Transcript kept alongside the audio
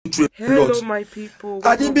through a Hello, lot. my people.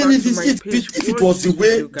 I didn't Welcome believe back to my page. if it Watch was the this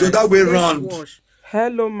way video, the guys. other way Let's round. watch.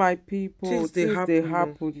 Hello, my people. Things Things dey they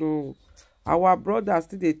happen, happen. Our brothers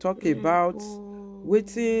still they talk about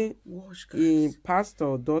wetin Watch, in guys.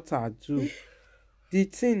 pastor daughter do. The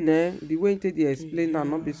thing, the way they explain and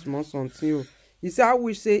not be small something. He say I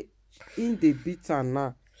wish say in the beat am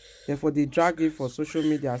now. Therefore they drag it for social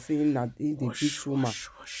media saying that in the beat woman.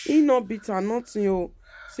 He not beat her nothing.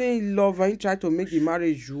 Say he love her, he try to make the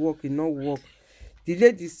marriage work, it not work. The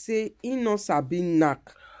lady say he no sabi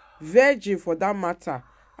knack. Virgin for that matter.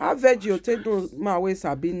 How virgin take no man wey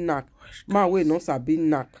sabi knack, man wey no sabi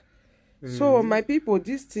knack. So my people,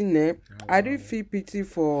 this thing I really feel pity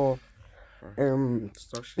for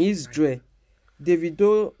Israel,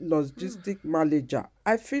 Davido logistic manager.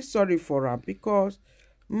 I feel sorry for her because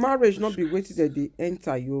marriage not be waiting that they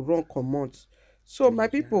enter, you run comot. So my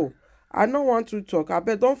people, I don't want to talk.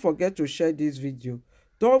 Abeg don't forget to share this video.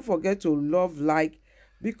 Don't forget to love, like,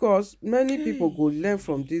 because many people go learn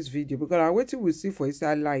from this video. Because I waiting we see for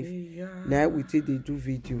inside life. Now we take they do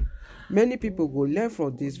video. Many people go learn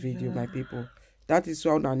from this video, my people. That is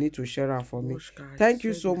why I need to share it for me. Thank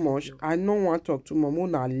you so much. I don't want to talk to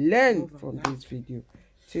Mama. I learn from this video.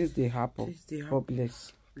 Things they happen. God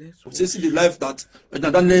bless. See the life that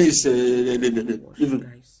Daniel is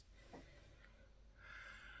living.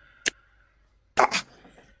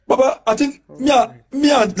 Baba, I think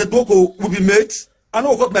me and the Boko will be mates. I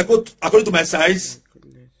know what my coat according to my size.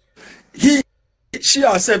 She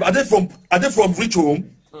herself, are they from rich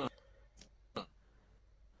home?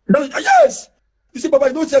 Yes. You see, Baba,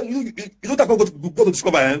 you don't have to go to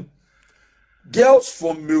discover him. Girls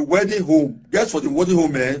from a wedding home, girls from the wedding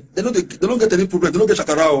home, they don't get any problem. They don't get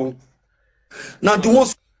shakara. Now the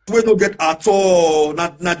ones we don't get at all.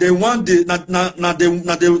 Now they want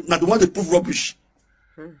the one they prove rubbish.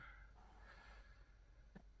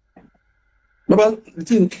 Baba, the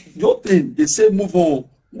thing, your thing, they say move on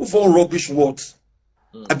rubbish words.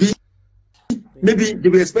 Maybe they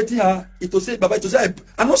were expecting her. It will say, Baba, it will say,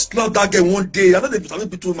 I not slap that girl one day. I know they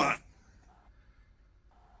be too man.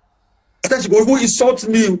 I think she go even insult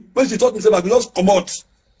me. When she thought me, say, I will just come out.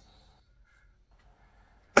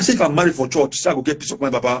 I say, if I'm married for church, say I go get peace of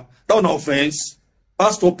mind, Baba. That was no offense.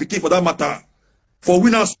 Pastor picking for that matter. For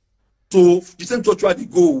winners, so the same church where they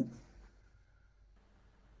go.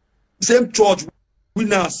 Same church,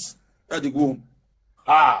 winners, where they go.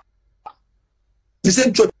 The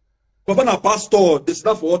same church. Papa na pastor, they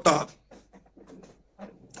stand for water.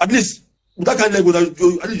 At least with that kind of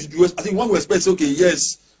level, at least I think one will expect, okay,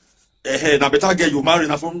 yes, now better get you married.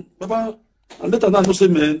 Now from Papa, and later that no say,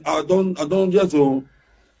 man, I don't just so.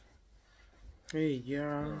 Hey,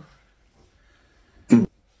 yeah.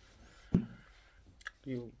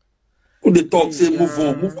 When they talk, say move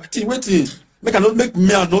on, waiting. Make I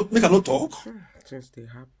not talk. Things they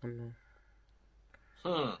happen.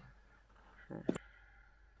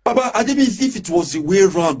 Baba, I didn't if it was the way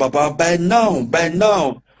around, Baba. By now.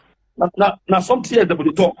 Now something else about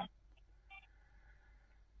the talk.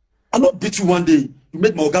 I not beat you one day. You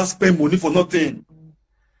made my organ spend money for nothing.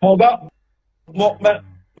 My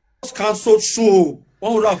cancelled show.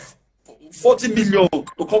 140 million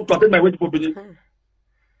to come to attend my wedding for Benin.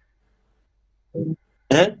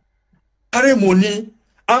 Carry money.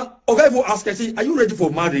 And Oga will ask, I say, are you ready for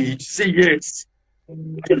marriage? Say yes. Are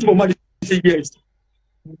you ready for marriage? Say yes.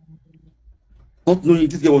 Not knowing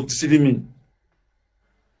this girl was deceiving me.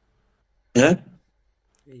 Okay,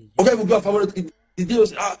 we'll go forward. The day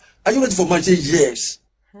was, are you ready for marriage? Say yes.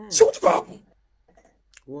 So what will happen?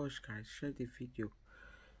 Watch, guys. Share the video.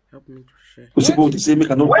 Help me to share. What's about to say? Make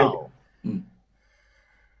a note. Well,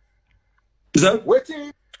 is that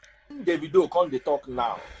waiting? Davido come they talk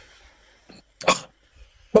now.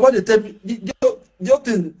 Baba, they tell me the other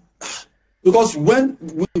thing. Because when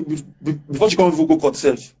before she come even go court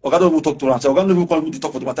herself, Oga don't even talk to her. Oga don't even come to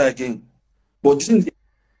talk for the matter again. But the thing,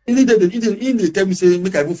 they tell me say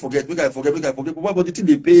make I even forget. But the thing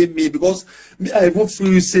they pay me because me I even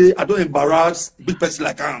feel say I don't embarrass big person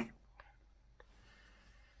like him.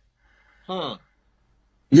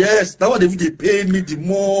 Yes, that's why they pay me the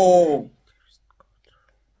more.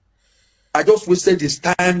 I just wasted this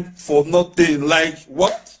time for nothing. Like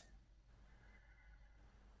what?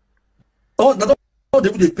 Oh, that's why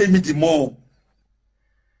they pay me the more.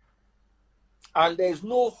 And there's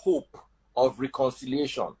no hope of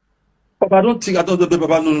reconciliation. Papa, I don't,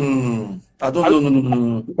 Papa, no. I don't,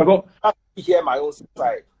 no. Papa, I hear my own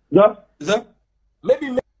side. Yeah, is that? Maybe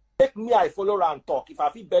make me I follow her and talk if I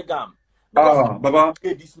feel beg him. Baba,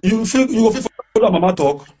 you will feel follow Mama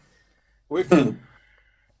talk. Wait.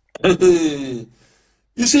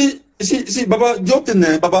 You see, see, Baba, the other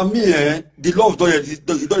thing, Baba, me, the love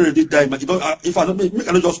don't already die. Man. If I don't, me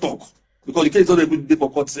cannot just talk because the case is already good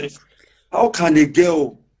for court safe. How can a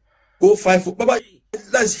girl go fight for Baba?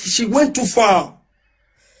 She went too far.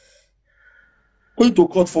 Going to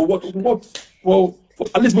court for what? For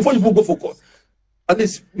at least before you go for court, at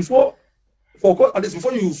least before for court, at least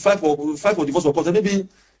before you fight for divorce for court, and maybe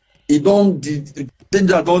it don't the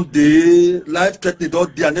danger don't day, life threatening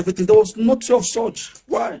don't day, and everything. There was nothing of such.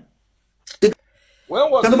 Why? It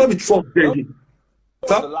can never be trust there.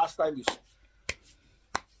 The last time you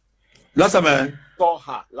Last time I saw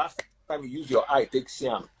her, last time you use your eye, take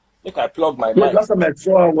Siam. Make I plug my yeah, mic. last time I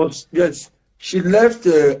saw her was yes. She left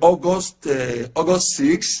August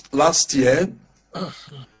 6 last year.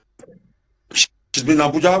 She's been in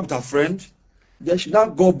Abuja with her friend. Then she now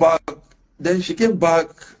go back. Then she came back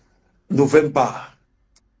November.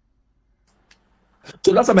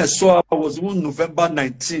 So last time I saw her was even November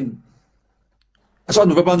 19. I saw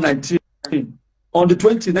November 19. On the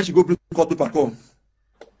 20th, then she go bring court paper come.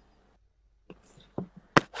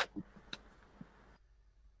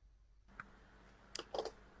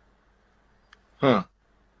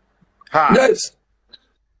 Ha. Yes.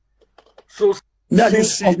 So Now you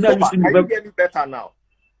since see, now you October, see can you November. hear me better now?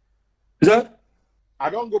 Is that? I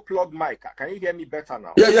don't go plug mic. Can you hear me better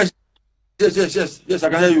now? Yeah, yes. I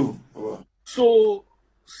can hear you. So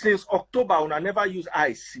since October, when I never use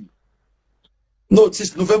IC. No,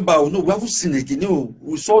 since November. No, we haven't seen again. No,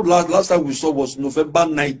 we saw last time we saw was November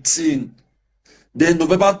 19. Then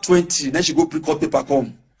November 20. Then she go pre-court paper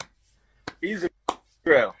come.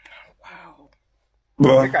 Israel. Wow.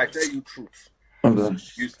 Make I tell you truth. Okay.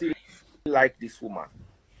 You still like this woman.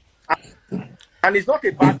 And it's not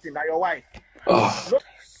a bad thing that your wife. Not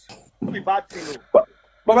a bad thing. No.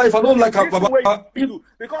 Baba, if I don't like her, This way Baba, you do.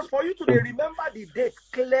 Because for you to remember the date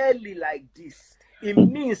clearly like this, it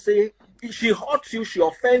means she hurts you, she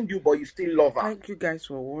offends you, but you still love her. Thank you guys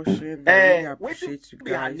for watching. I really appreciate you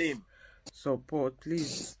Be her guys. name. Support,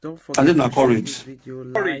 please don't and forget then to I share courage. this video,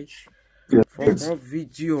 like Courage. for more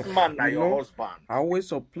video. Man, now You your know, husband. I always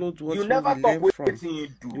upload what You we never talk learn with from. anything you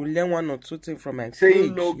You do. learn one or two things from my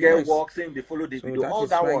Saying page. no get Yes. work, saying they follow the So video. that All is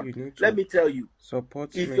that why one. you need Let to me tell you,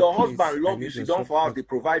 support if me, your please. husband I love you, need she your don't for us support. they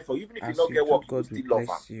provide for you. Even if you As don't you get do, work, you God will still love her.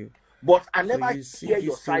 bless you. But I So never you see hear this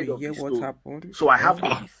your side story, of hear the what story. happened. So I have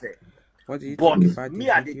to be fair. What do you But think about me,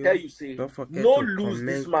 the I dey tell video? you, say, Don't forget no to lose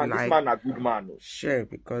this comment, man. This like, man a good man. Oh. share,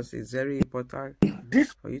 because it's very important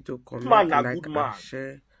This for you to man comment, a like, good and man.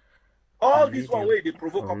 share All the this one video way they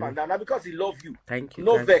provoke for up me. and down. Now because he love you. Thank you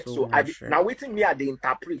No guys vex. so So much. now waiting me, I they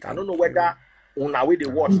interpret. I don't know Thank whether on our way they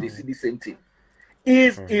watch, they see the same thing.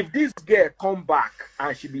 If this girl come back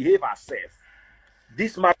and she behave herself,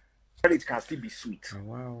 this marriage can still be sweet. Oh,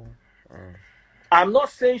 wow. I'm not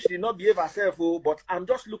saying she did not behave herself, oh, but I'm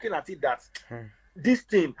just looking at it that this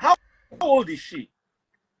thing, how old is she?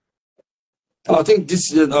 I think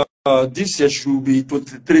this year should be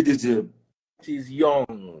 23 this year. She's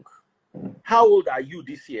young. How old are you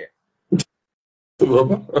this year? We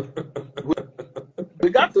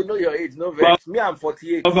got to know your age, no vex. Me, I'm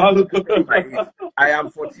 48. I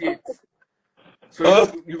am 48.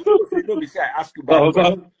 So you know me say I ask you back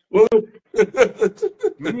question.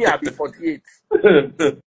 Me, I be 48.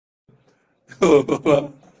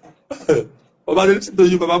 Baba, they listen to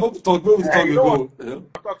you, Baba. I'm talk You know go.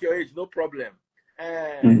 what? Talk your age, no problem.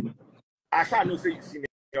 I shall not say you see me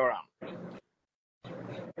around.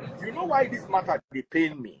 You know why this matter they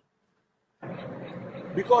pain me?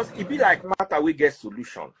 Because it be like matter we get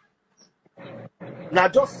solution. Now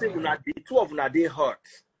just say una the two of una they hurt.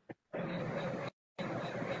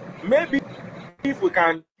 Maybe if we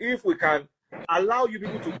can allow you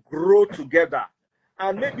people to grow together,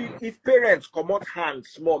 and maybe if parents come out hands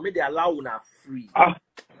small, maybe they allow una free.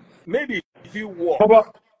 Maybe if you walk.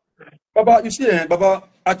 Baba, you see, Baba,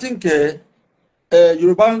 I think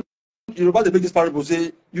Yoruba the biggest parable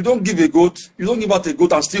say you don't give out a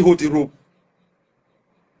goat and still hold the rope.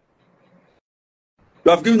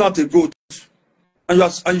 You have given out a goat and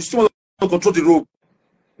you still want to control the rope.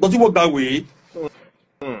 Does it work that way?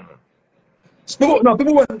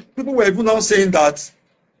 People were even now saying that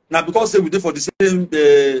now because we did for the same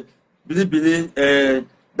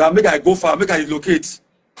that make I go far, make I relocate.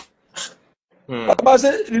 But I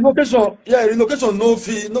say relocation no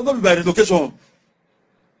fee, no be by relocation.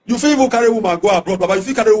 You feel even carry woman go abroad, but if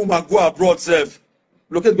you carry woman go abroad, self,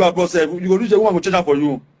 locate go abroad, self, you go reach a woman go change that for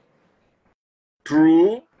you.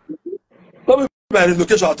 True. Not be by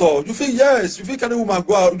relocation at all. You feel yes, you feel carry woman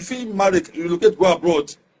go out, you feel married, relocate go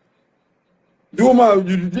abroad. The woman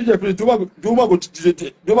go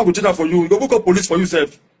change that for you. You go call police for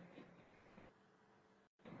yourself.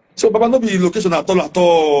 So Baba no be location at all at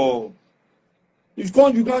all. You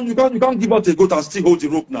can't give out a goat and still hold the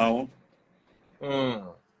rope now.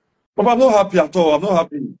 Baba, I'm not happy at all. I'm not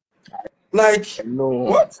happy. Like No.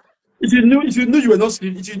 what? If you knew you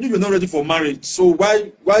were not ready for marriage, so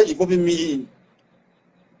why involving me in?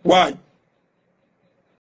 Why?